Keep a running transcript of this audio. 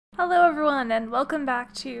Hello everyone and welcome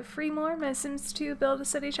back to Freemore, my Sims 2 Build a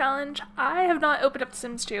City Challenge. I have not opened up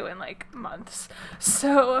Sims 2 in like months,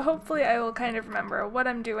 so hopefully I will kind of remember what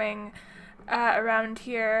I'm doing around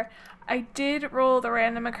here. I did roll the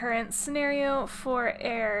random occurrence scenario for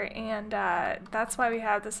air, and that's why we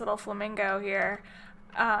have this little flamingo here.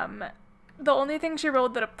 The only thing she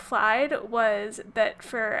rolled that applied was that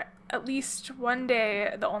for at least one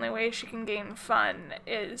day, the only way she can gain fun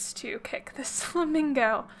is to kick this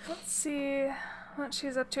flamingo. Let's see what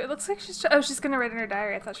she's up to. It looks like she's gonna write in her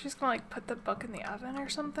diary. I thought she was gonna like put the book in the oven or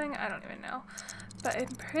something. I don't even know. But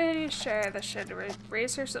I'm pretty sure this should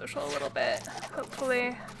raise her social a little bit. Hopefully.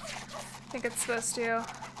 I think it's supposed to.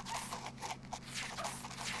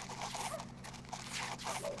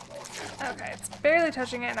 Okay, it's barely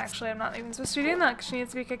touching it, and actually I'm not even supposed to be doing that because she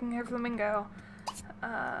needs to be kicking her flamingo.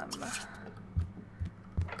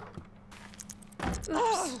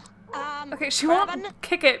 Oops. Okay, she won't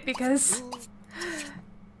kick it because...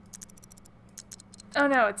 Oh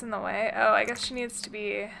no, it's in the way. Oh, I guess she needs to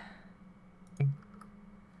be...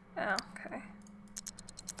 Oh, okay.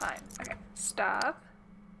 Fine. Okay, stop.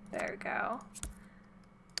 There we go.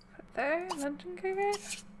 Put there, and then kick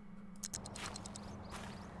it.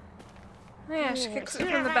 Oh yeah, she kicks it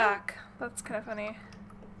from the back. That's kind of funny.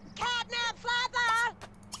 Catnap father!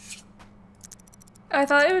 I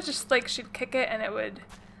thought it was just like she'd kick it and it would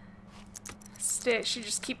stay. She'd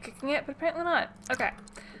just keep kicking it, but apparently not. Okay.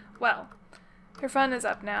 Well, her fun is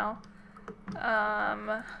up now.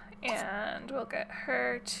 And we'll get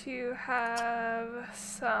her to have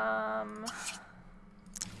some...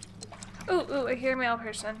 Ooh, I hear a male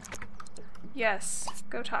person. Yes,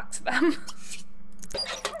 go talk to them.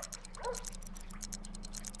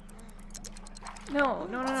 No,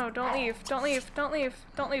 don't leave,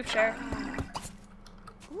 Cher.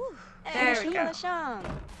 There we go.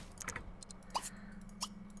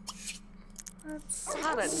 Let's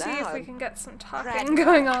see if we can get some talking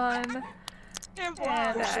going on. And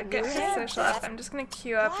get her social up. I'm just gonna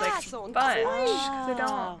queue up like a bunch, because I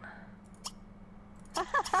don't...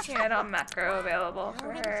 Yeah, I don't have macro available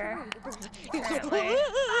for her, apparently.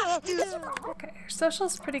 Okay, her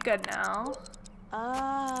social's pretty good now.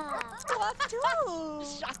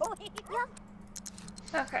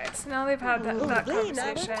 Okay, so now they've had that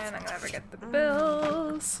conversation. I'm gonna have her get the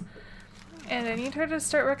bills. And I need her to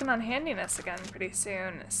start working on handiness again pretty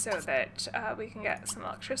soon so that we can get some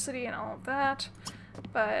electricity and all of that.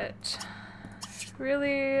 But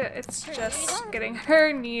really, it's just getting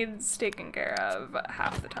her needs taken care of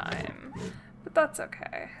half the time. But that's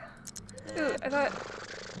okay. Ooh, I thought...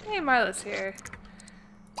 Hey, Marla's here.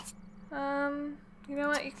 You know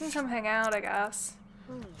what? You can come hang out, I guess.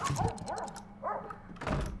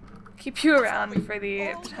 Keep you around for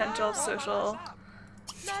the potential social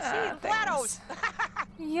things.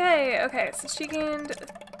 Yay! Okay, so she gained...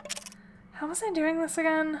 How was I doing this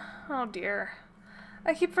again? Oh dear.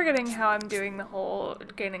 I keep forgetting how I'm doing the whole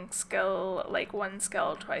gaining skill, like one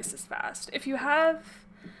skill twice as fast. If you have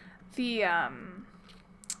the,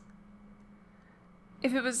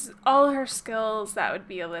 if it was all her skills, that would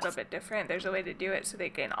be a little bit different. There's a way to do it so they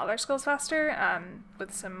gain all their skills faster,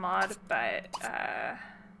 with some mod, but,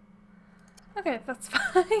 okay, that's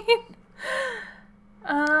fine.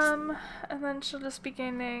 And then she'll just be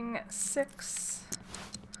gaining 6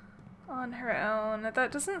 on her own.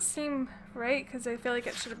 That doesn't seem right, because I feel like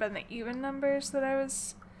it should have been the even numbers that I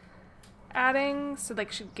was adding. So,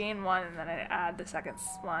 like, she'd gain 1, and then I'd add the second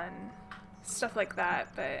one. Stuff like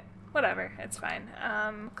that, but... Whatever, it's fine.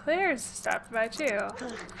 Claire's stopped by too.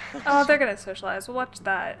 Oh, they're gonna socialize. We'll watch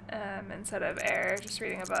that instead of air, just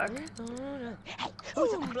reading a book.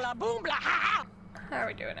 How are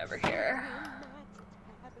we doing over here?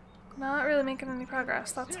 Not really making any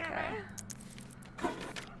progress, that's okay.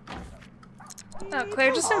 Oh,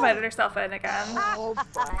 Claire just invited herself in again.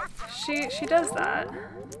 She does that.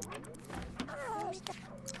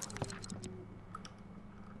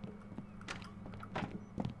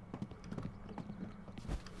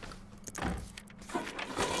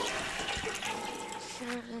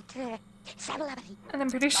 And I'm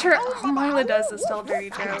pretty sure all Marla does is tell dirty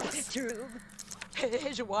jokes.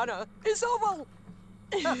 Joanna, it's over.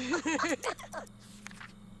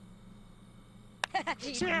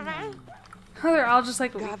 Oh, they're all just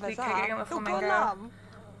like weakly kicking the flamingo.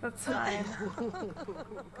 That's fine.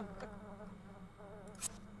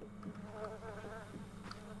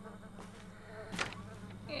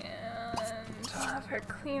 And I'll have her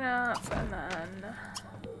clean up and then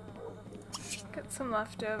get some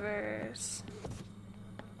leftovers.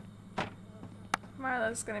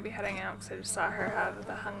 Marla's gonna be heading out because I just saw her have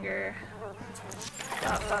the hunger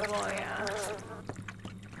thought bubble, yeah.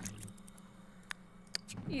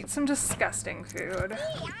 Eat some disgusting food.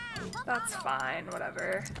 That's fine,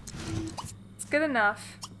 whatever. It's good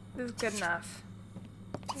enough. This is good enough.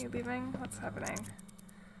 Are you leaving? What's happening?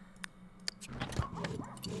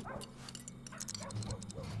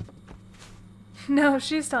 No,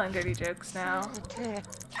 she's telling dirty jokes now. Red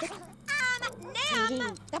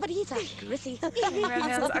hands.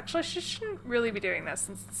 Actually, she shouldn't really be doing this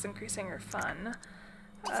since it's increasing her fun.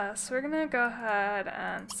 So we're gonna go ahead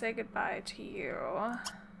and say goodbye to you.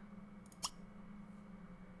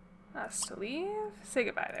 Us to leave? Say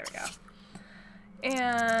goodbye, there we go.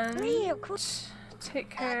 And take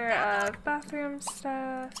care of bathroom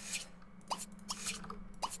stuff.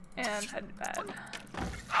 And head to bed.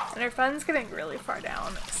 And her fun's getting really far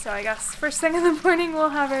down, so I guess first thing in the morning we'll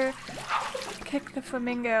have her kick the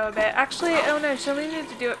Flamingo a bit. Actually, oh no, she only needed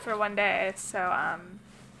to do it for one day, so I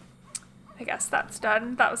guess that's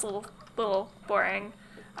done. That was a little boring.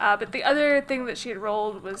 But the other thing that she had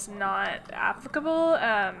rolled was not applicable,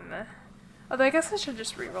 although I guess I should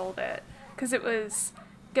just re-rolled it, because it was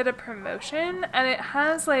get a promotion, and it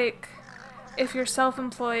has like, if you're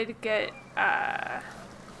self-employed, get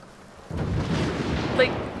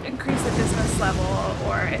like increase the business level,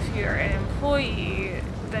 or if you're an employee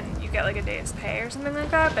then you get like a day's pay or something like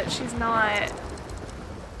that, but she's not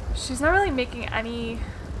really making any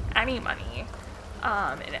money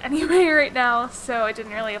in any way right now, so it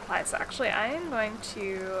didn't really apply. So actually I am going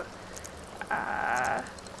to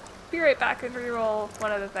be right back and re-roll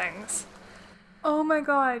one of the things. Oh my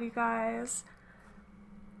god, you guys,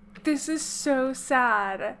 this is so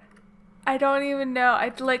sad. I don't even know.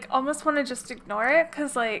 I'd like almost want to just ignore it,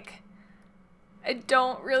 because like I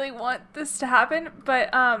don't really want this to happen, but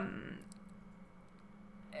I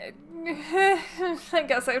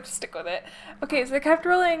guess I have to stick with it. Okay, so I kept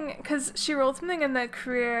rolling because she rolled something in the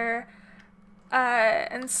career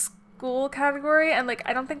and school category, and like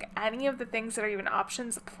I don't think any of the things that are even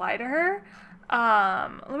options apply to her.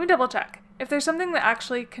 Let me double check. If there's something that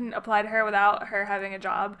actually can apply to her without her having a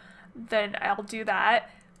job, then I'll do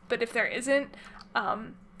that. But if there isn't,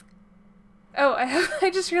 oh,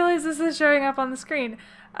 I just realized this is showing up on the screen.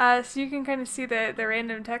 So you can kind of see the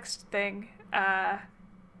random text thing that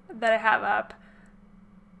I have up.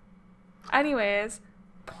 Anyways,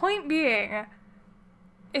 point being,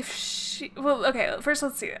 if she, well, okay, first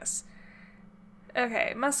let's see this.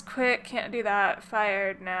 Okay, must quit, can't do that,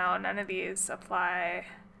 fired, no, none of these apply.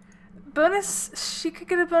 Bonus, she could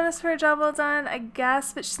get a bonus for a job well done, I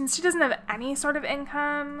guess, but since she doesn't have any sort of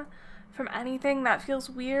income from anything, that feels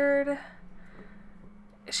weird.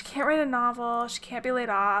 She can't write a novel, she can't be laid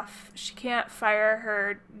off, she can't fire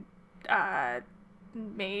her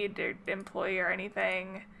maid or employee or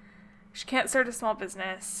anything. She can't start a small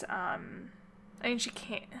business. I mean, she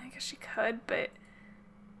can't, I guess she could, but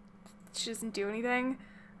she doesn't do anything.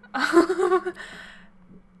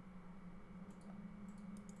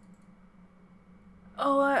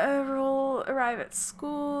 Arrive at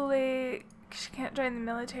school late. She can't join the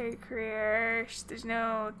military career. There's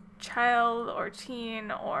no child or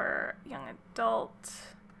teen or young adult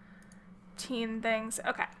teen things.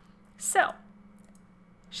 Okay, so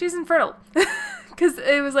she's infertile because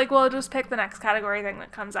it was like, well, just pick the next category thing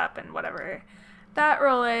that comes up, and whatever that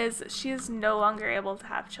role is, she is no longer able to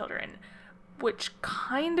have children, which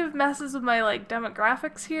kind of messes with my like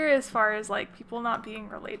demographics here as far as like people not being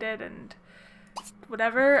related and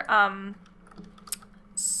whatever.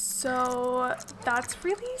 So that's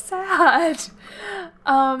really sad.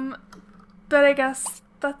 But I guess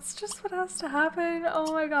that's just what has to happen.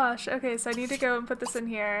 Oh my gosh. Okay, so I need to go and put this in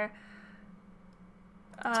here.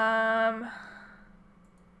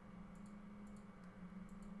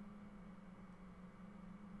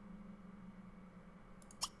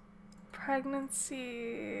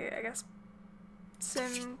 Pregnancy, I guess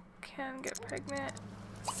Sim can get pregnant.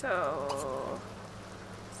 So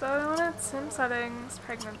I wanted Sim settings,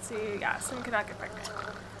 pregnancy. Yeah, Sim cannot get pregnant.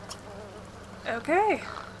 Okay.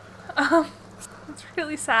 It's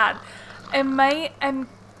really sad. I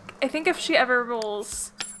think if she ever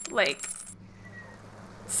rolls like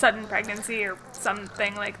sudden pregnancy or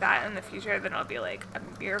something like that in the future, then it'll be like a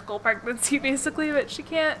miracle pregnancy basically, but she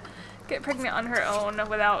can't get pregnant on her own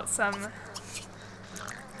without some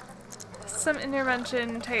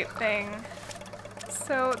intervention type thing.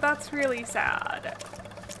 So that's really sad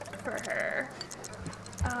for her.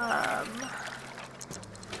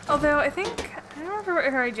 Although I don't remember what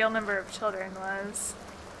her ideal number of children was.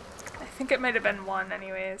 I think it might have been 1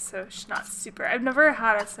 anyways, so she's not super. I've never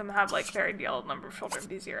had a sim have like their ideal number of children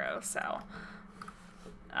be 0, so.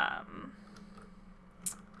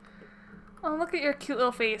 Oh, look at your cute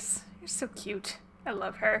little face. You're so cute. I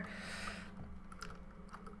love her.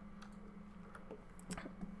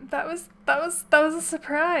 That was a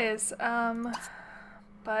surprise.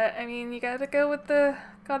 But I mean, you gotta go with the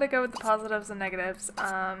positives and negatives.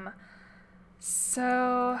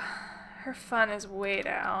 So her fun is way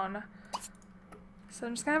down. So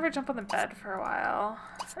I'm just gonna have her jump on the bed for a while,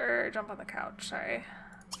 or jump on the couch. Sorry.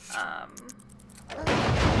 So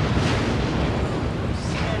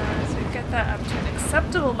we get that up to an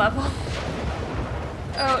acceptable level.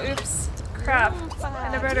 Oh, oops. Crap. I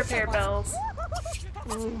never had her pay her bills.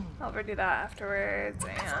 I'll redo that afterwards,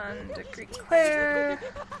 and greet Claire.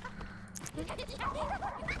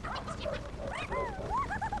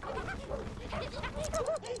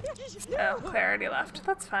 Oh, Claire already left.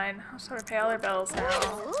 That's fine. I'll sort of pay all her bills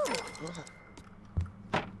now.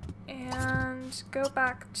 And go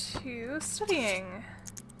back to studying.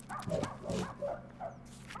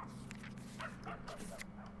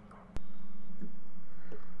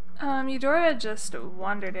 Eudora just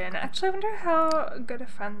wandered in. Actually, I wonder how good of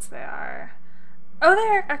friends they are. Oh,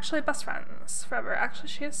 they're actually best friends forever. Actually,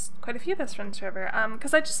 she has quite a few best friends forever.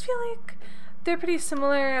 Because I just feel like they're pretty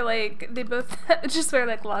similar. Like, they both just wear,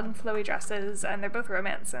 like, long, flowy dresses, and they're both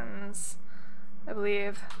romancers, I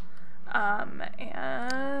believe. And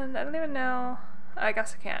I don't even know. I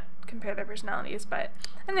guess I can't compare their personalities, but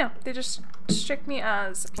I don't know. They just strike me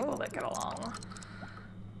as people that get along.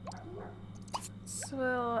 So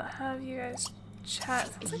we'll have you guys chat.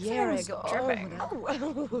 Sounds like someone's dripping.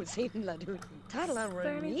 Is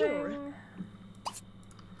there anything?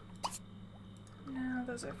 No,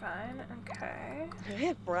 those are fine. Okay.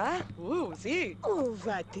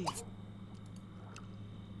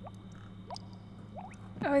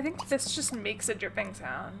 Oh, I think this just makes a dripping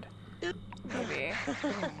sound. Maybe.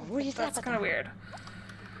 That's kind of weird.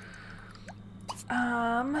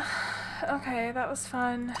 Okay, that was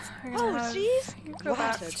fun. We're gonna have you go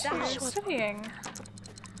back to studying.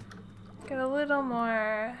 Get a little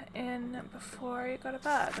more in before you go to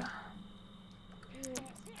bed.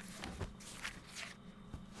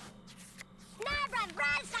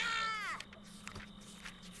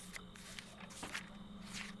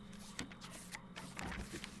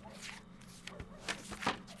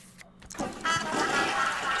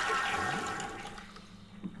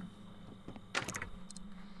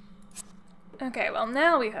 Okay, well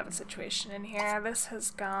now we have a situation in here. This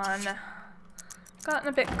has gotten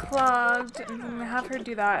a bit clogged, and I'm gonna have her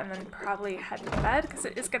do that and then probably head to bed because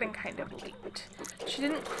it is getting kind of late. She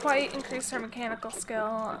didn't quite increase her mechanical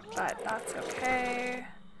skill, but that's okay.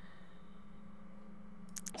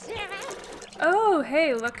 Oh,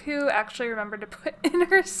 hey, look who actually remembered to put in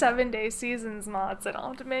her 7-day seasons mods. I don't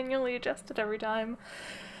have to manually adjust it every time.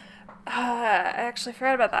 I actually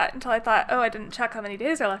forgot about that until I thought, oh, I didn't check how many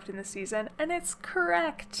days are left in the season, and it's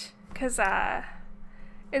correct, because it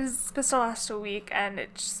is supposed to last a week, and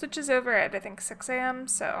it switches over at, I think, 6 a.m.,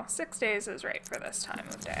 so 6 days is right for this time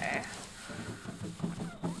of day.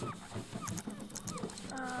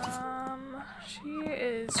 She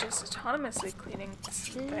is just autonomously cleaning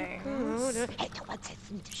things.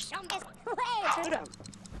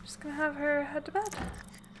 Just gonna have her head to bed.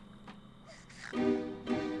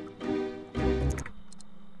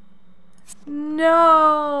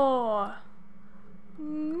 No!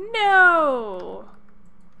 No!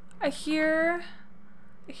 I hear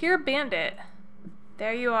a bandit.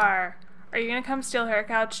 There you are. Are you gonna come steal her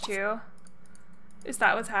couch too? Is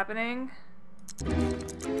that what's happening?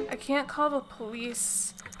 I can't call the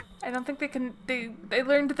police. I don't think they can. They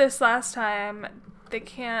learned this last time. They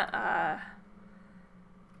can't,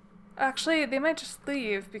 actually, they might just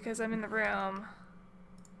leave because I'm in the room.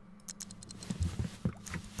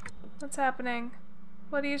 What's happening?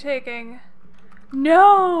 What are you taking?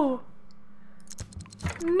 No!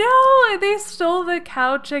 No! They stole the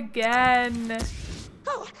couch again.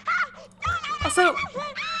 Also,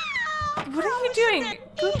 what are you doing?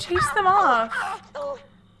 Go chase them off.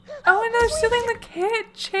 Oh, and they're stealing the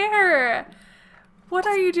chair. What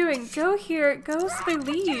are you doing? Go here. Go so they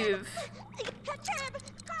leave.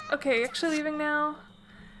 Okay, you're actually leaving now?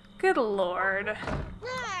 Good lord.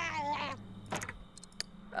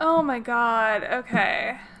 Oh my god,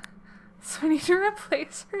 okay. So we need to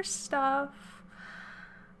replace her stuff.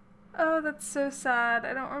 Oh, that's so sad.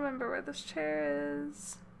 I don't remember where this chair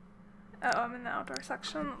is. Oh, I'm in the outdoor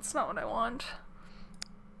section. That's not what I want.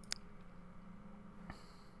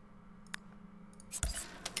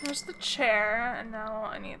 There's the chair, and now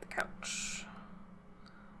I need the couch.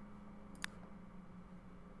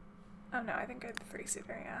 Oh no, I think I have the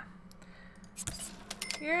 3-seater, yeah.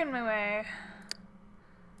 You're in my way.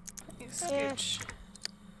 You scooch.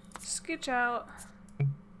 Scooch out.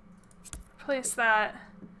 Replace that.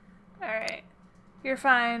 Alright. You're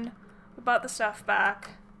fine. We bought the stuff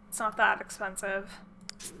back. It's not that expensive.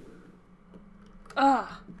 Ugh,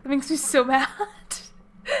 that makes me so mad.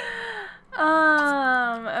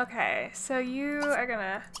 Okay, so you're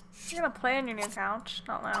gonna play on your new couch,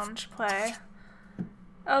 not lounge, play.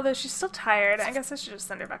 Although she's still tired, I guess I should just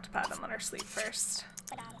send her back to bed and let her sleep first.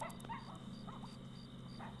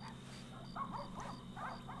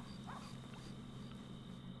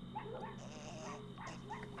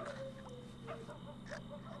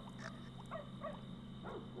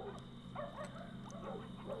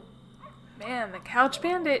 Man, the Couch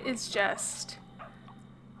Bandit is just...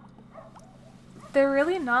 They're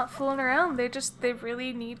really not fooling around. They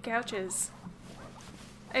really need couches.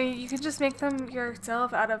 I mean, you can just make them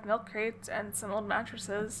yourself out of milk crates and some old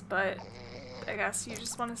mattresses, but I guess you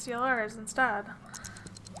just want to steal ours instead.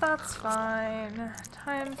 That's fine.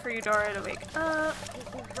 Time for Eudora to wake up.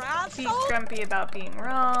 Be grumpy about being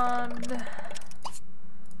robbed.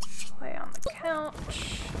 Play on the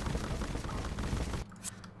couch.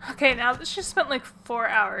 Okay, now that she spent like 4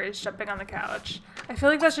 hours jumping on the couch, I feel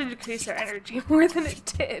like that should decrease her energy more than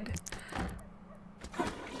it did.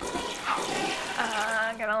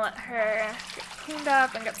 I'm gonna let her get cleaned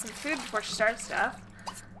up and get some food before she starts stuff.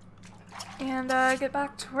 And get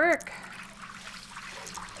back to work.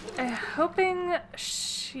 I'm hoping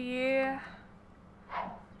she...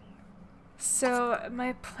 So,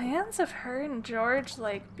 my plans of her and George,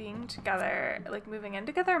 like, being together, like, moving in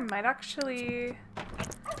together might actually...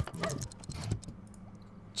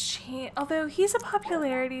 Although he's a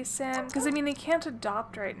popularity sim, because I mean they can't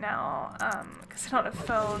adopt right now, because they don't have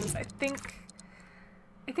phones. I think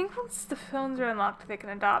once the phones are unlocked they can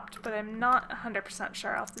adopt, but I'm not 100%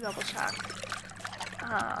 sure. I'll have to double check.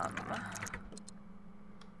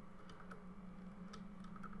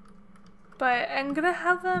 But I'm gonna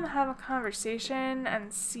have them have a conversation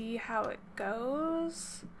and see how it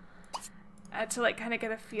goes. To like kind of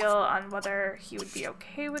get a feel on whether he would be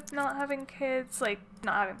okay with not having kids, like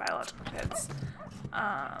not having biological kids.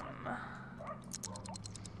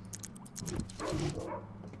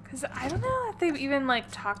 Because I don't know if they've even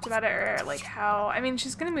like talked about it or like how, I mean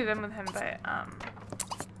she's gonna move in with him, but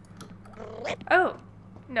oh,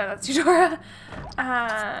 no, that's Eudora.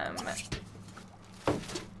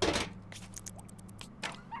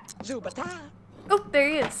 Oh, there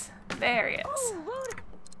he is. There he is.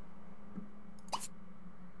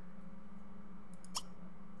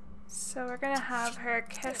 So we're gonna have her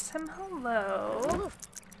kiss him hello.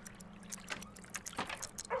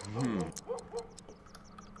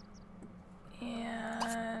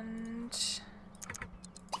 And...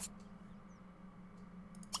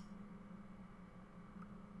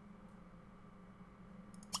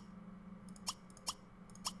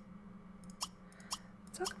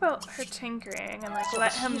 talk about her tinkering and like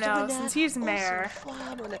let him know, since he's mayor,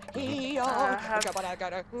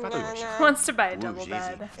 wants to buy a double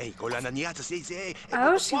bed.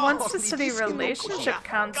 Oh, she wants to study relationship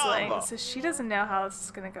counseling, so she doesn't know how this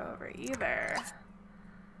is gonna go over either.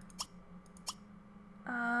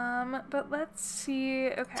 But let's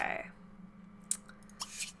see, okay.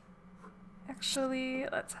 Actually,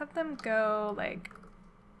 let's have them go like,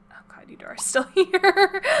 oh god, Eudora's still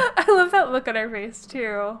here. I love that look on her face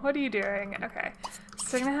too. What are you doing? Okay,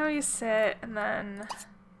 so I'm gonna have you sit and then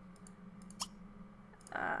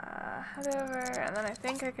head over, and then I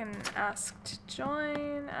think I can ask to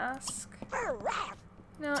join,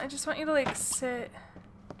 No, I just want you to like sit.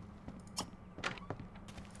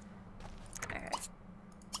 Okay.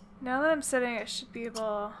 Now that I'm sitting, I should be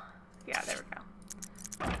able, yeah, there we go.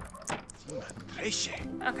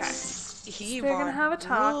 Okay. So they're gonna have a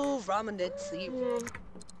talk.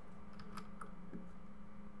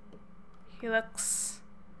 He looks...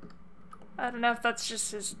 I don't know if that's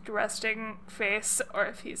just his resting face or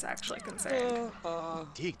if he's actually concerned.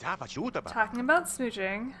 Talking about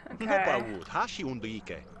smooching. Okay.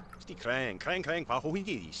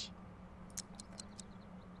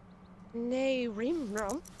 Nee,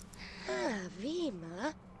 Rimrom.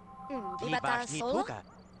 Vima. Vibata Sola.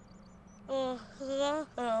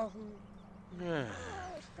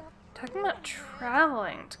 Talking about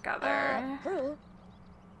traveling together.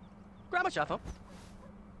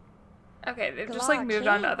 Okay, they've just like moved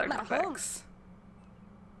on to other topics.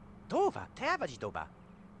 But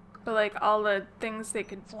like all the things they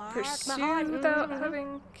could pursue without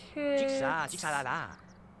having kids. I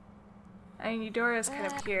mean, Eudora's kind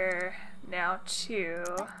of here now too.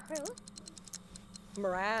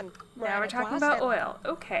 Now we're talking about oil.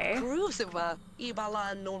 Okay.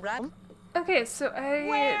 Okay, so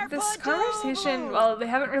this conversation, well, they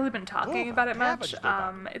haven't really been talking about it much.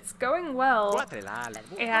 It's going well,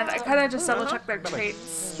 and I kind of just double checked their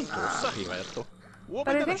traits.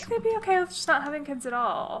 But I think they'd be okay with just not having kids at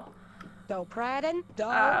all. Do Pradden, Do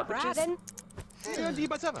Which is Pradden.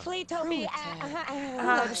 Flee to me.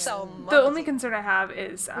 the only concern I have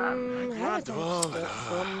is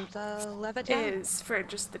for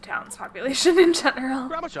just the town's population in general.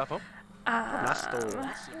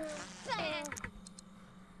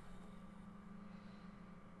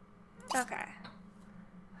 Okay.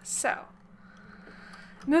 So,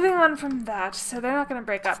 moving on from that, so they're not going to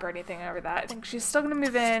break up or anything over that. I think she's still going to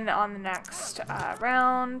move in on the next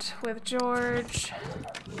round with George.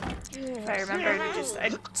 If I remember, I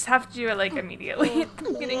just have to do it like immediately at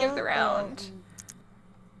the beginning of the round.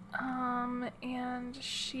 And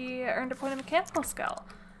she earned a point of mechanical skill.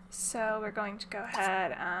 So we're going to go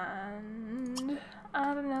ahead and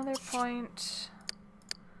add another point.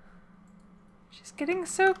 She's getting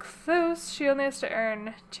so close. She only has to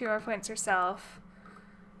earn 2 more points herself.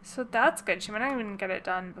 So that's good. She might not even get it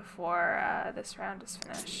done before this round is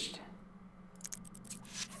finished.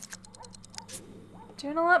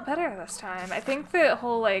 Doing a lot better this time. I think the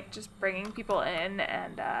whole, like, just bringing people in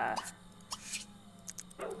and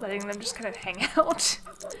letting them just kind of hang out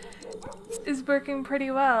is working pretty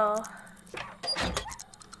well.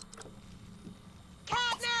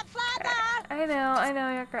 I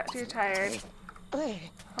know, you're tired.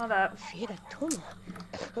 Hold up.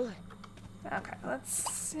 Okay,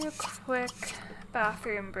 let's do a quick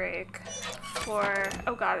bathroom break for...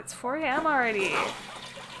 Oh god, it's 4 AM already.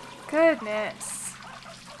 Goodness.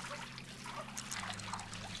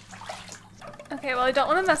 Okay, well I don't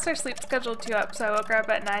want to mess our sleep schedule too up, so I woke her up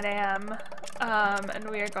at 9 AM. And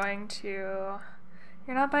we are going to...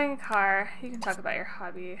 You're not buying a car. You can talk about your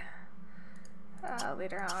hobby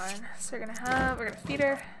later on. So we're gonna feed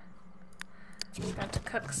her. She's going to have to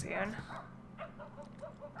cook soon.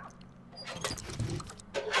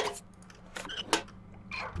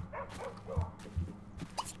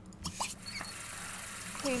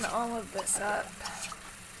 Clean all of this up.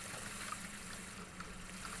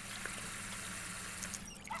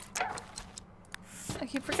 I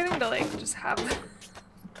keep forgetting to like just have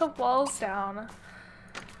the walls down.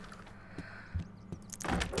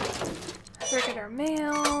 Look at our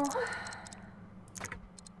mail.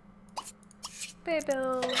 Pay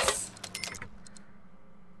bills.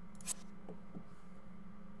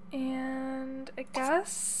 And I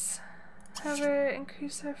guess have her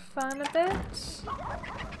increase her fun a bit.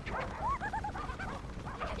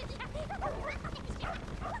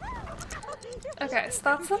 Okay, so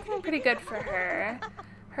that's looking pretty good for her.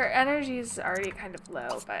 Her energy is already kind of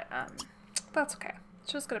low, but that's okay.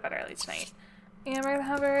 She'll just go to bed early tonight. And we're gonna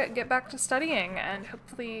have her get back to studying and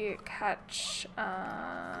hopefully catch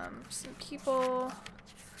some people.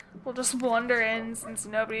 We'll just wander in since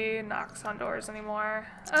nobody knocks on doors anymore.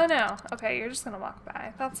 Oh no, okay, you're just gonna walk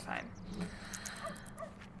by. That's fine.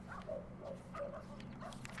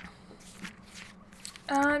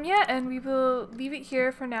 Yeah, and we will leave it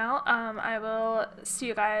here for now. I will see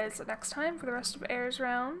you guys next time for the rest of Air's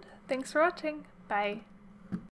round. Thanks for watching. Bye.